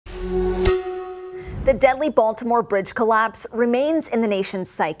The deadly Baltimore bridge collapse remains in the nation's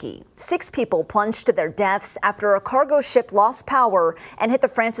psyche. 6 people plunged to their deaths after a cargo ship lost power and hit the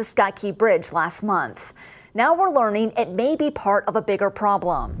Francis Scott Key Bridge last month. Now we're learning it may be part of a bigger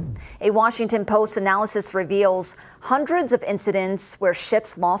problem. A Washington Post analysis reveals hundreds of incidents where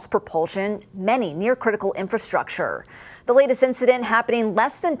ships lost propulsion, many near critical infrastructure. The latest incident happening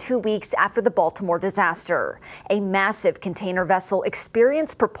less than 2 weeks after the Baltimore disaster. A massive container vessel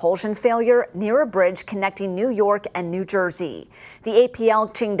experienced propulsion failure near a bridge connecting New York and New Jersey. The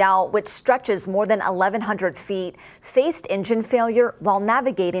APL Qingdao, which stretches more than 1,100 feet, faced engine failure while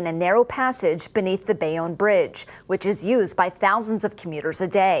navigating a narrow passage beneath the Bayonne Bridge, which is used by thousands of commuters a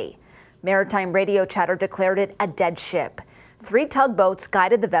day. Maritime radio chatter declared it a dead ship. 3 tugboats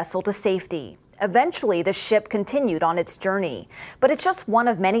guided the vessel to safety. Eventually, the ship continued on its journey, but it's just one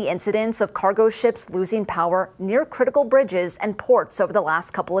of many incidents of cargo ships losing power near critical bridges and ports over the last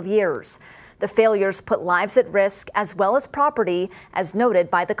couple of years. The failures put lives at risk as well as property, as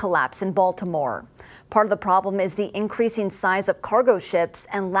noted by the collapse in Baltimore. Part of the problem is the increasing size of cargo ships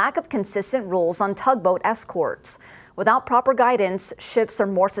and lack of consistent rules on tugboat escorts. Without proper guidance, ships are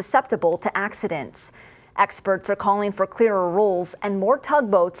more susceptible to accidents. Experts are calling for clearer rules and more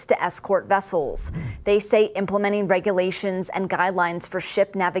tugboats to escort vessels. They say implementing regulations and guidelines for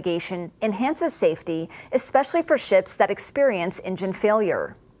ship navigation enhances safety, especially for ships that experience engine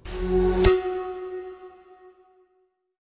failure.